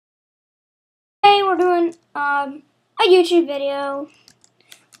we're doing a YouTube video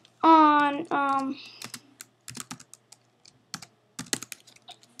on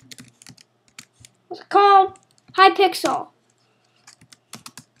what's it called? Hypixel.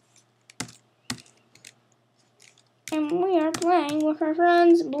 And we are playing with our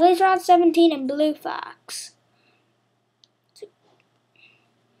friends wBlazerod17 and Blu3fox.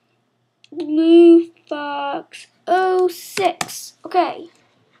 Blu3fox03. Okay.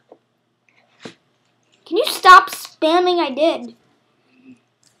 Can you stop spamming? I did.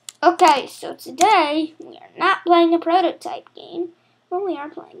 Okay, so today we are not playing a prototype game, but we are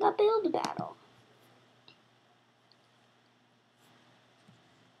playing a build battle.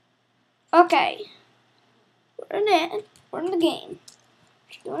 Okay. We're in the game.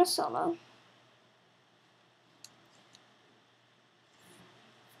 Just doing a solo.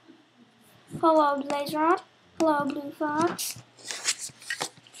 Hello, wBlazerod. Hello, Blu3fox.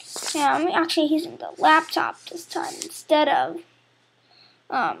 Yeah, I'm actually using the laptop this time instead of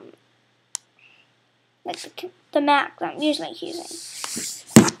like the Mac that I'm usually using.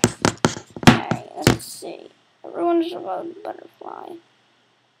 Okay, let's see. Everyone just voted butterfly.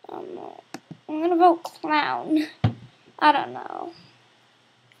 I'm gonna vote clown. I don't know.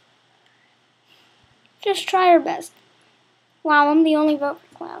 Just try your best. Wow, I'm the only vote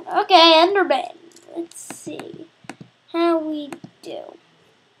for clown. Okay, Enderman. Let's see how we do.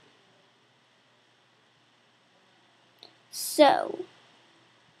 So,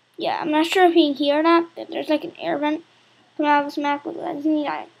 yeah, I'm not sure if you can hear that, but there's like an air vent coming out of this map with Leslie.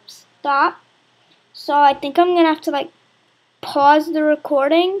 I stop. So I think I'm gonna have to like pause the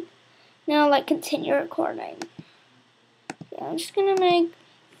recording. Now like continue recording. Yeah, I'm just gonna make.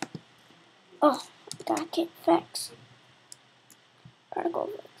 Oh, that can't fix. Particle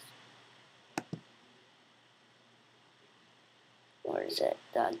fix. Where is it?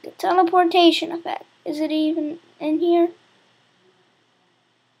 The teleportation effect. Is it even in here?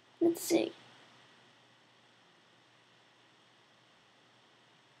 Let's see.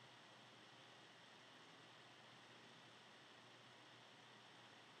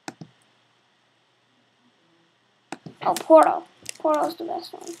 Oh, portal. Portal's the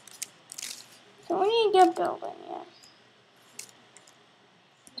best one. So we need to get building, yeah.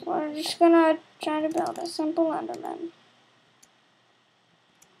 So we're just gonna try to build a simple Enderman.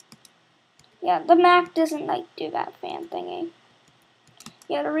 Yeah, the Mac doesn't like do that fan thingy.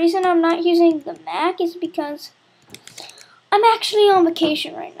 Yeah, the reason I'm not using the Mac is because I'm actually on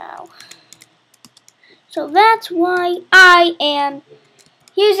vacation right now. So that's why I am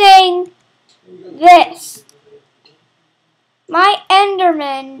using this. My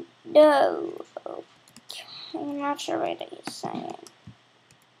Enderman, no. Okay, I'm not sure what he's saying.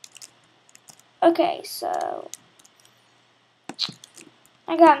 Okay, so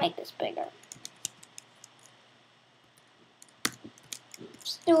I gotta make this bigger.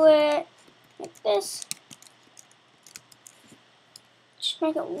 Let's do it like this. Just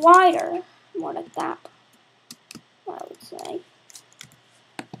make it wider, more like that, I would say.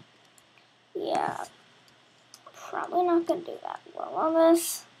 Yeah, probably not gonna do that well on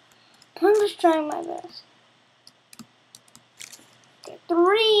this. I'm just trying my best. Okay,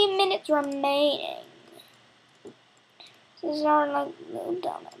 3 minutes remaining. These are like little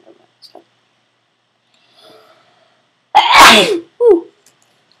dumb Endermans. Like, ooh.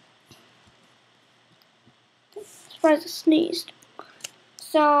 Surprised I sneezed.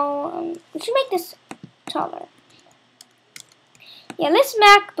 So we should make this taller. Yeah, this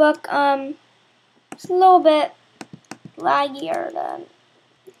MacBook it's a little bit laggier than.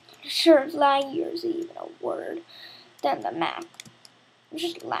 Sure, laggier is even a word than the Mac. It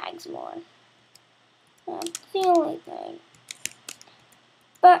just lags more. That's the only thing.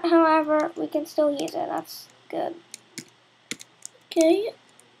 But, however, we can still use it. That's good. Okay.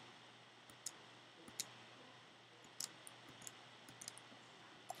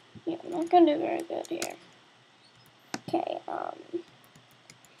 Yeah, I'm not gonna do very good here. Okay, I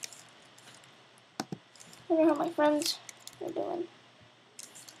wonder how my friends are doing.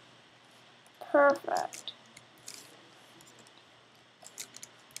 Perfect.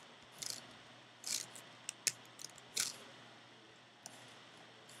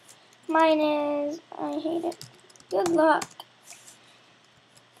 Mine is, I hate it. Good luck.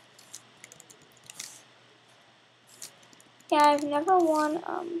 Yeah, I've never won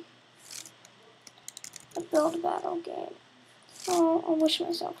a build battle game. So I wish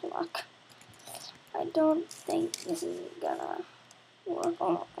myself luck. I don't think this is gonna work.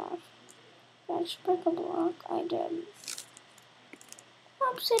 Oh my gosh. Did I just break a block? I did.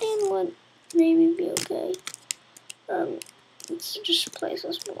 Obsidian would maybe be okay. Let's just place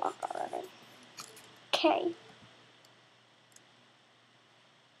this block already. Okay.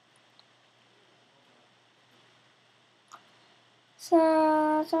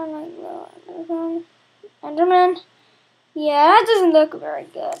 So, something like Enderman. Yeah, that doesn't look very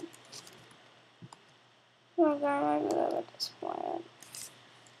good. Oh god, I'm a little bit disappointed.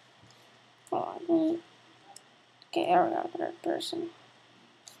 Hold on. Okay, there we go, third person.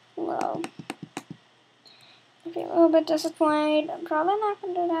 Hello. I feel a little bit disappointed. I'm probably not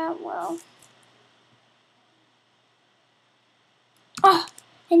gonna do that well. Oh,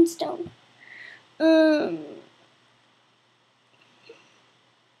 and stone.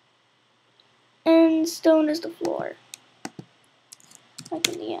 And stone is the floor. Like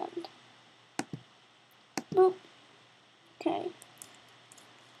in the end. Boop. Okay.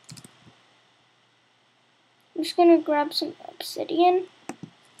 I'm just gonna grab some obsidian.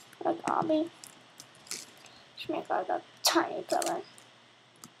 Like obby. Just make like a tiny pillar.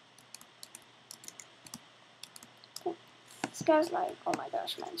 Okay. This guy's like, oh my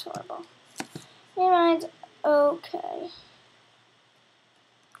gosh, mine's horrible. Mine's okay.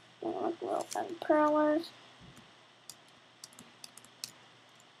 Like little unpearlers.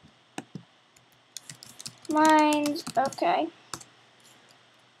 Mine's okay.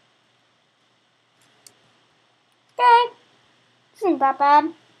 Okay. This isn't that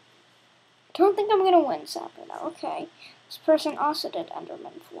bad. Don't think I'm gonna win Sapper though. Okay. This person also did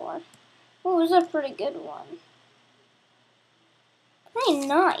Enderman floor. Oh, this is a pretty good one. Pretty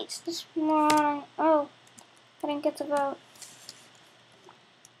nice. This one. Oh, I didn't get to vote.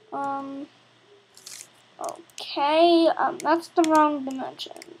 Okay. That's the wrong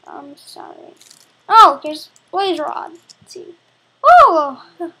dimension. I'm sorry. Oh, here's wBlazerod. Let's see. Oh,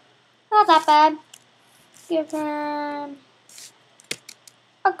 not that bad. Give him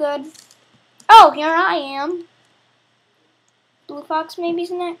a good. Oh, here I am. Blue Fox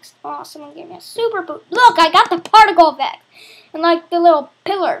maybe's next. Oh, someone gave me a super boot. Look, I got the particle effect. And like the little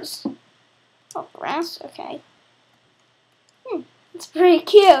pillars. Oh, grass? Okay. It's pretty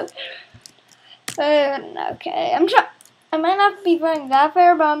cute. Okay, I might not be voting that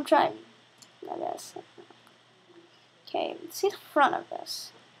fair, but I'm trying my best. Okay, let's see the front of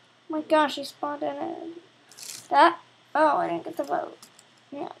this. Oh my gosh, he spawned in it. That? Oh, I didn't get the vote.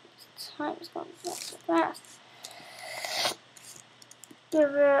 Yeah, time is going so fast.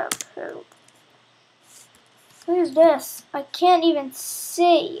 Give it a poop. What is this? I can't even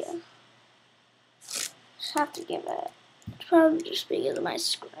see. Just have to give it. It's probably just because of my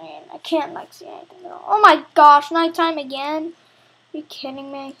screen. I can't like see anything at all. Oh my gosh, nighttime again? Are you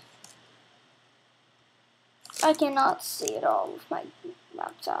kidding me? I cannot see it all with my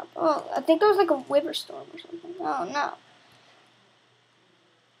laptop. Oh, I think there was like a wither storm or something. Oh no.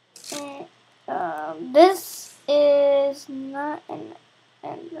 This is not an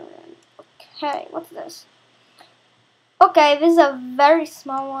Enderman. Okay, what's this? Okay, this is a very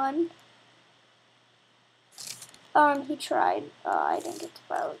small one. He tried. I didn't get to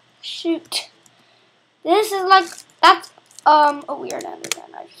vote. Shoot. This is like, that's, a weird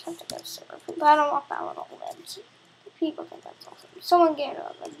Enderman. I just have to go super food. But I don't want that little limbs. People think that's awesome. Someone gave it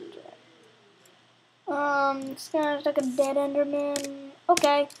up. I didn't do it. This guy's like a dead Enderman.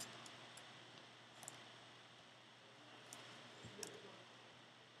 Okay.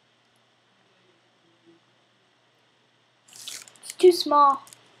 It's too small.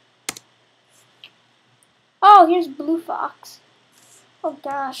 Oh, here's Blue Fox. Oh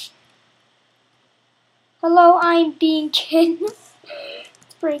gosh. Hello, I'm being kidnapped.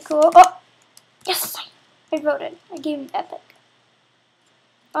 It's pretty cool. Oh, yes, I voted. I gave him epic.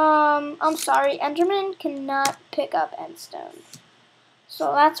 I'm sorry, Enderman cannot pick up endstone.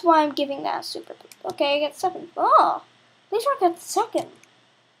 So that's why I'm giving that super. Okay, I get second. Oh, at least I got second.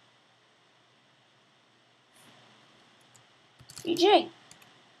 GG.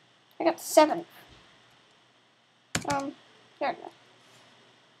 I got 7th. There we go.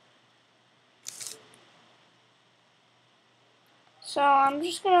 So I'm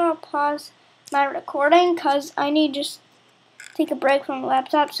just gonna pause my recording because I need to just take a break from the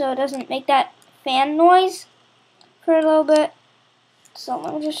laptop so it doesn't make that fan noise for a little bit. So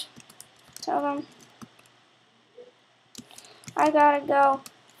let me just tell them I gotta go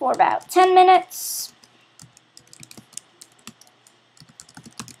for about 10 minutes.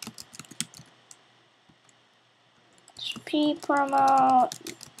 P promote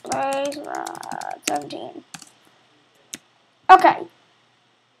wBlazerod17. Okay,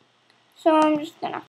 so I'm just gonna